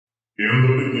In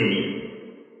the beginning,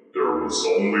 there was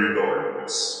only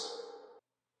darkness.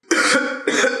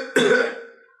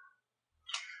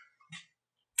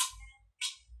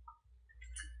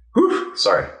 Whew,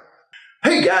 sorry.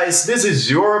 Hey guys, this is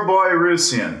your boy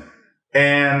Russian.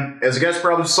 And as you guys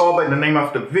probably saw by the name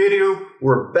of the video,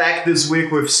 we're back this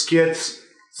week with skits.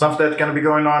 Something that's gonna be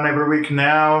going on every week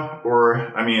now,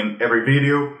 every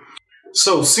video.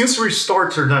 So since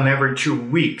restarts are done every 2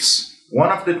 weeks, one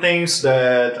of the things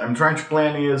that I'm trying to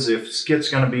plan is if skits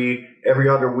gonna be every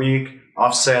other week,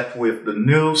 offset with the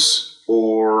news,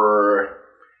 or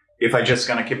if I just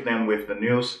gonna keep them with the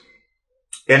news.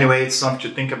 Anyway, it's something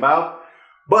to think about.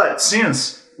 But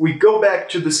since we go back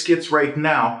to the skits right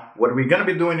now, what we're gonna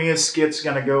be doing is skits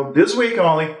gonna go this week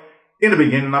only in the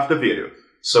beginning of the video.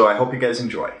 So I hope you guys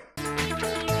enjoy.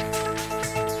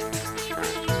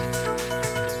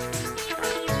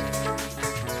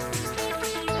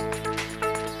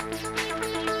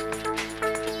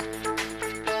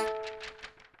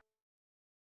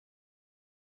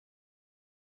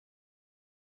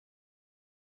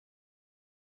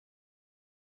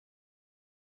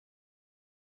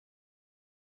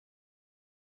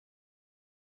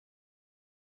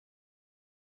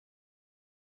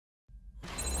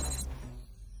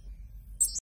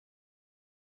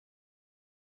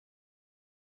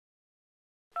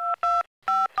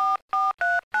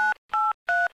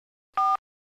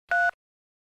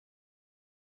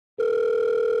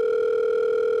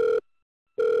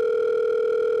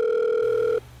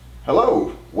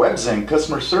 Hello, Webs and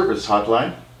Customer Service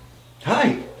Hotline.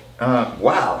 Hi.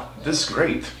 Wow, this is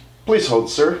great. Please hold,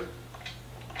 sir.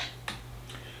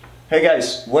 Hey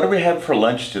guys, what do we have for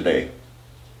lunch today?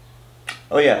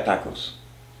 Oh yeah, tacos.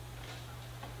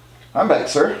 I'm back,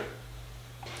 sir.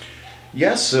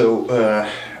 Yeah, so,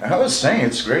 I was saying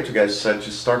it's great you guys decided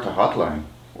to start a hotline.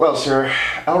 Well, sir,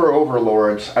 our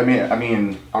overlords, our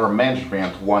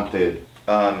management wanted,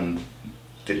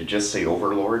 did you just say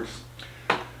overlords?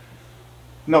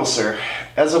 No, sir.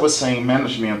 As I was saying,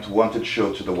 management wanted to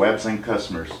show to the webs and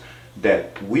customers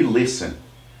that we listen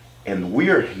and we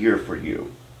are here for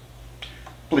you.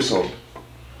 Please hold.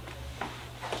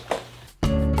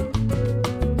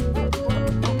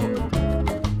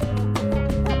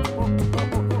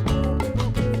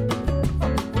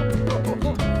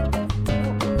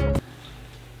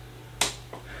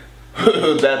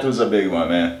 That was a big one,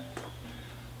 man.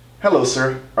 Hello,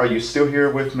 sir. Are you still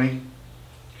here with me?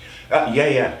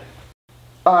 Yeah.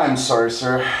 I'm sorry,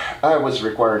 sir. I was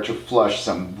required to flush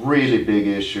some really big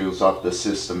issues off the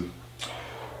system.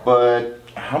 But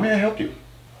how may I help you?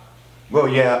 Well,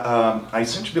 yeah, I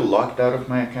seem to be locked out of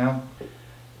my account.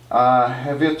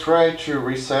 Have you tried to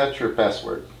reset your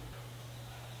password?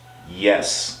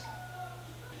 Yes.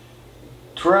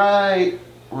 Try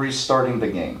restarting the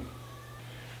game.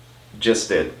 Just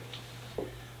did.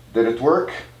 Did it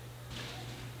work?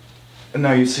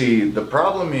 Now you see, the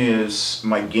problem is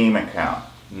my game account,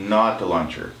 not the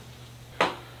launcher.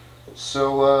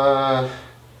 So,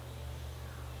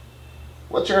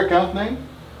 what's your account name?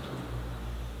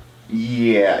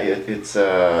 Yeah, it's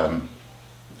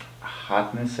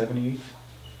Hotness78.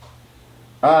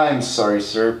 I'm sorry,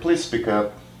 sir. Please speak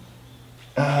up.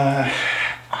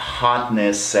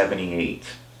 Hotness78.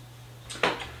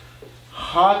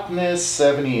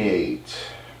 Hotness78.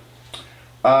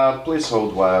 Please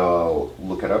hold while I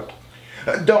look it up.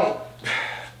 Don't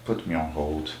put me on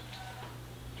hold.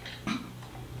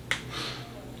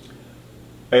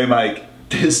 Hey Mike,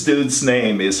 this dude's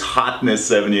name is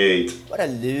Hotness78. What a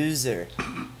loser.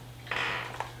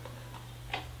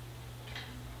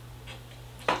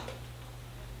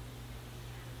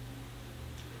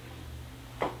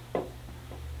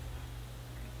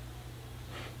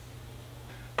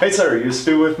 Hey sir, you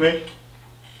still with me?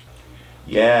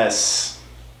 Yes.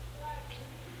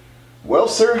 Well,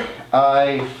 sir,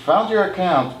 I found your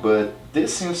account, but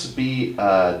this seems to be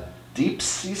a deep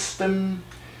system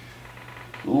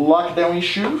lockdown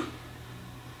issue.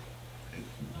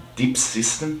 Deep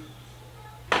system?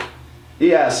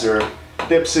 Yeah, sir.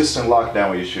 Deep system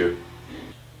lockdown issue.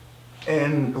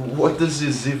 And what does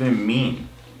this even mean?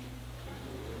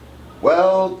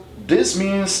 Well, this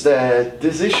means that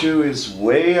this issue is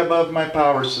way above my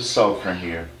powers to solve from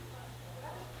here.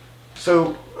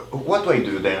 So, what do I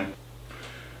do then?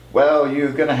 Well,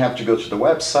 you're gonna have to go to the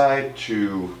website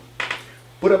to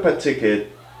put up a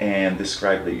ticket and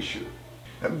describe the issue.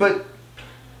 But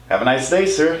have a nice day,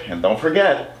 sir, and don't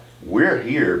forget, we're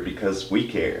here because we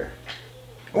care.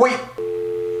 Wait!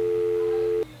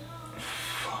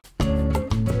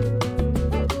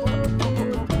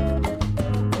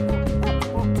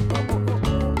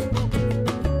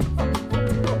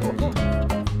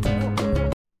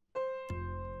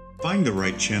 Find the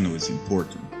right channel is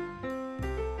important.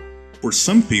 For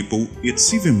some people,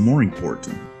 it's even more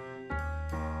important.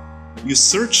 You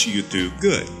search YouTube,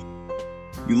 good.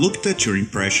 You looked at your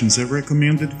impressions and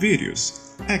recommended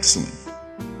videos, excellent.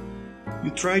 You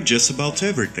tried just about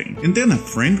everything, and then a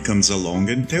friend comes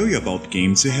along and tell you about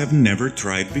games you have never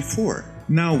tried before.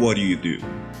 Now what do?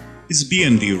 Is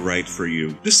B&D right for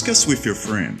you? Discuss with your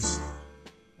friends.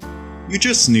 You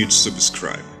just need to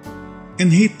subscribe.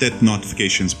 And hit that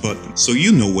notifications button so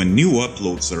you know when new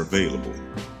uploads are available.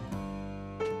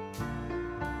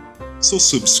 So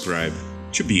subscribe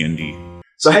to B&D.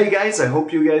 So hey guys, I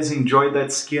hope you guys enjoyed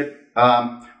that skit.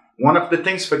 One of the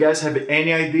things, if you guys have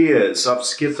any ideas of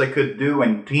skits I could do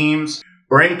and themes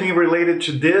or anything related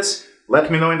to this,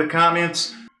 let me know in the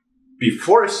comments.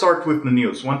 Before I start with the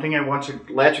news, one thing I want to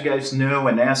let you guys know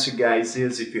and ask you guys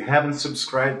is, if you haven't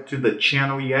subscribed to the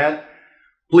channel yet,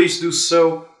 please do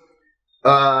so.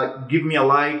 Give me a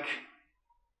like,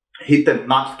 hit the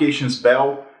notifications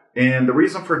bell, and the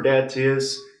reason for that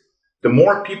is the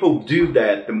more people do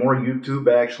that, the more YouTube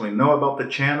actually know about the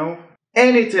channel,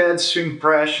 and it adds to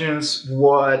impressions,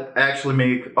 what actually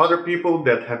make other people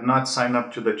that have not signed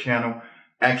up to the channel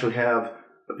actually have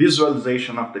a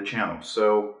visualization of the channel.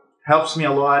 So helps me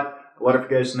a lot. A lot of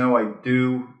you guys know I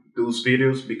do those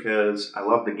videos because I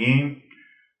love the game.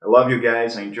 I love you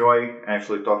guys. I enjoy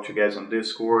actually talk to you guys on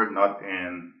Discord, not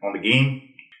on the game.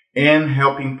 And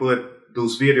helping put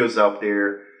those videos out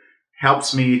there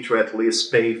helps me to at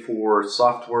least pay for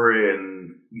software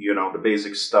and, you know, the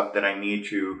basic stuff that I need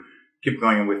to keep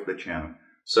going with the channel.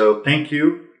 So thank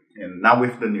you, and now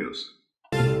with the news.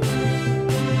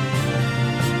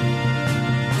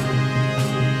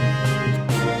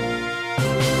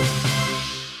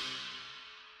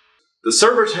 The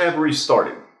servers have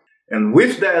restarted. And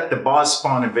with that, the boss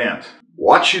spawn event.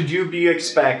 What should you be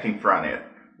expecting from it?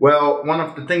 Well, one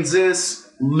of the things is,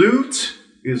 loot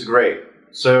is great.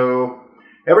 So,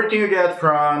 everything you get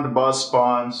from the boss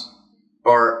spawns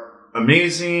are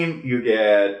amazing. You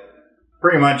get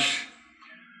pretty much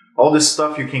all the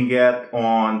stuff you can get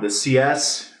on the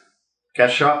CS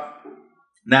cash shop.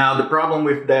 Now, the problem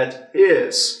with that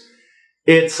is,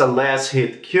 it's a last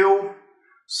hit kill.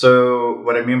 So,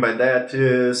 what I mean by that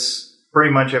is, pretty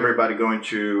much everybody going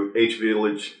to H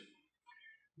Village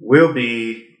will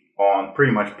be on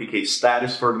pretty much PK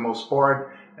status for the most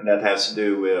part, and that has to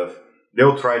do with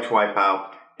they'll try to wipe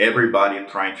out everybody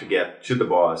trying to get to the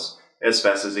boss as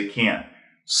fast as they can.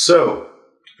 So,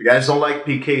 if you guys don't like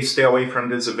PK, stay away from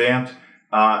this event.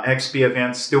 XP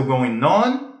event still going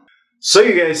on, so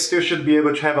you guys still should be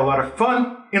able to have a lot of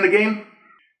fun in the game.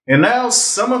 And now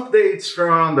some updates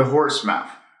from the horse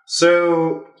map.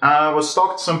 So, I was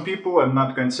talking to some people, I'm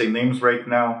not going to say names right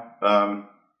now.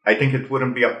 I think it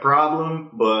wouldn't be a problem,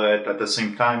 but at the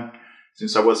same time,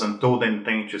 since I wasn't told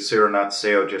anything to say or not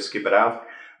say, I'll just keep it out.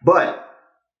 But,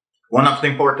 one of the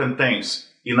important things,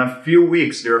 in a few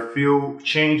weeks, there are a few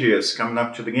changes coming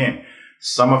up to the game.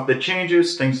 Some of the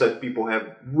changes, things that people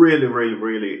have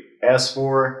really asked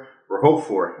for, or hoped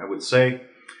for, I would say.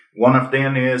 One of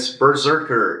them is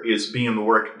Berserker is being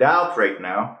worked out right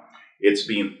now. It's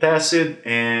being tested,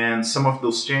 and some of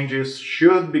those changes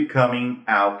should be coming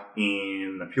out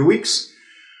in a few weeks.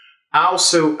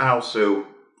 Also,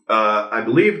 I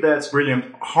believe that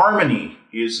Brilliant Harmony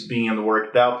is being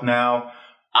worked out now.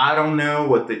 I don't know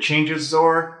what the changes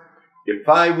are. If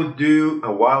I would do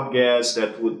a wild guess,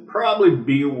 that would probably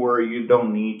be where you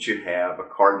don't need to have a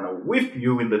Cardinal with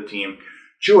you in the team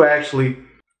to actually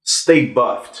stay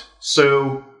buffed.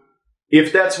 So,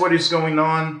 if that's what is going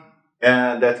on,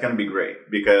 that's going to be great,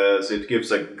 because it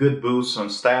gives a good boost on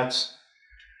stats,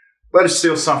 but it's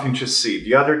still something to see.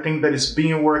 The other thing that is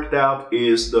being worked out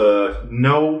is the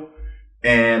No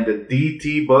and the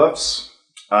DT buffs.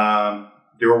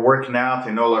 They were working out.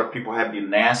 I know a lot of people have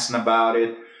been asking about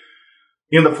it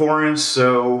in the forums,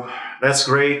 so that's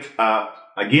great.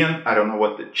 Again, I don't know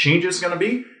what the change is going to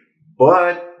be,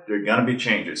 but there are going to be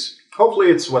changes. Hopefully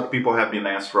it's what people have been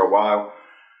asked for a while,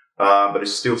 but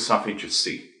it's still something to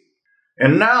see.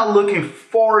 And now looking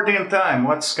forward in time,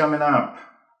 what's coming up?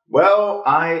 Well,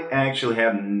 I actually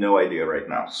have no idea right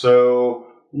now. So,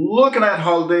 looking at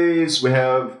holidays, we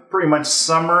have pretty much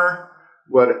summer.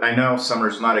 But I know summer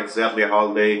is not exactly a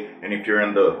holiday, and if you're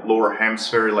in the lower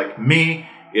hemisphere like me,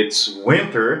 it's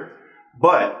winter.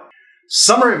 But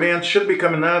summer events should be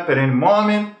coming up at any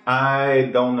moment. I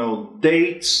don't know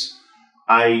dates.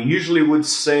 I usually would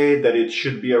say that it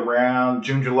should be around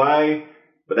June, July,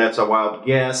 but that's a wild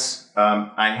guess.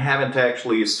 I haven't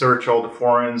actually searched all the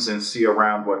forums and see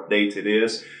around what date it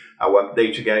is. I will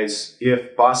update you guys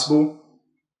if possible.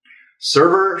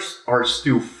 Servers are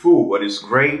still full, what is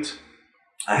great.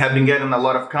 I have been getting a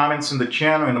lot of comments in the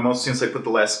channel, and the most since I put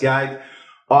the last guide,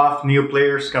 of new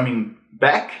players coming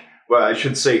back. Well, I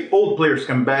should say old players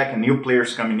coming back and new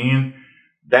players coming in.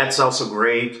 That's also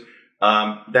great.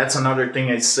 That's another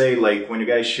thing I say, like when you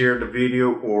guys share the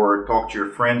video or talk to your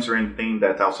friends or anything,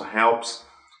 that also helps.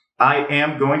 I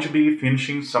am going to be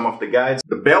finishing some of the guides.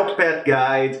 The belt pad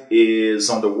guide is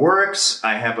on the works.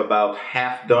 I have about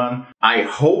half done. I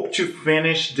hope to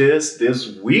finish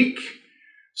this week.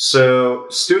 So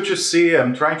still to see,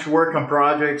 I'm trying to work on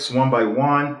projects one by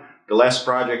one. The last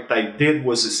project I did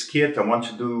was a skit. I want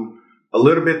to do a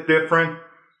little bit different.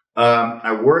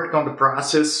 I worked on the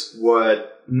process.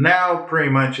 What now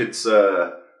pretty much it's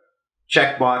a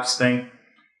checkbox thing.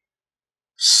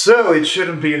 So it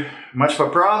shouldn't be much of a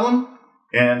problem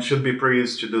and should be pretty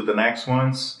easy to do the next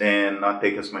ones and not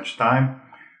take as much time.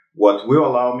 What will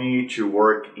allow me to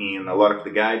work in a lot of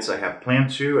the guides I have planned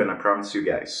to, and I promise you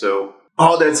guys. So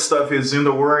all that stuff is in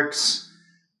the works.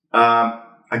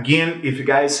 Again, if you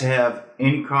guys have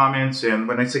any comments, and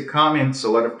when I say comments, a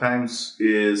lot of times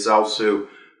is also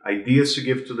ideas to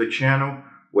give to the channel,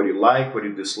 what you like, what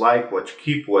you dislike, what you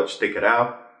keep, what you take it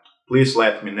out, please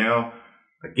let me know.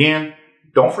 Again,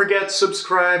 don't forget to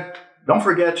subscribe. Don't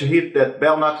forget to hit that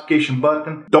bell notification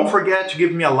button. Don't forget to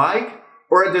give me a like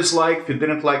or a dislike if you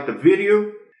didn't like the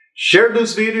video. Share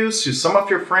those videos to some of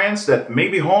your friends that may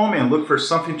be home and look for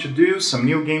something to do, some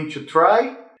new game to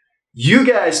try. You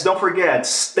guys, don't forget,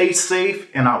 stay safe,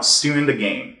 and I'll see you in the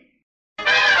game.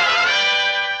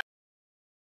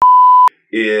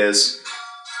 Kids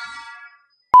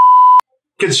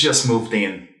just moved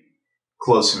in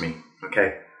close to me,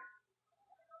 okay?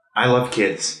 I love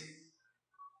kids.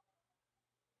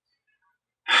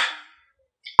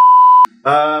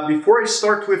 Before I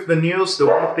start with the news, the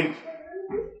one thing...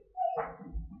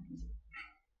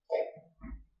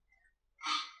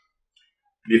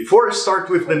 Before I start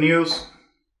with the news,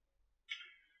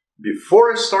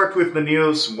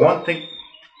 one thing...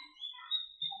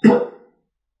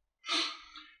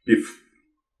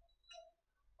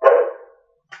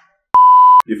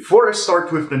 Before I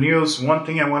start with the news, one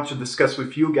thing I want to discuss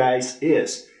with you guys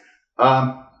is...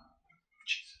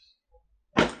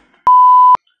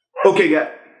 Okay, guys.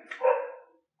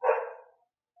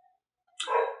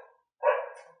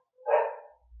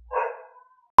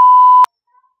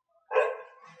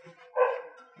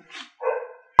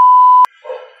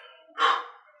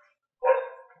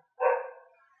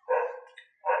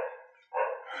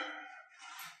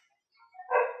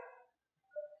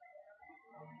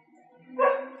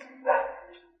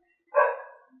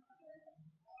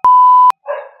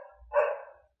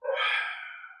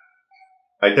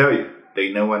 I tell you,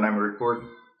 they know when I'm recording.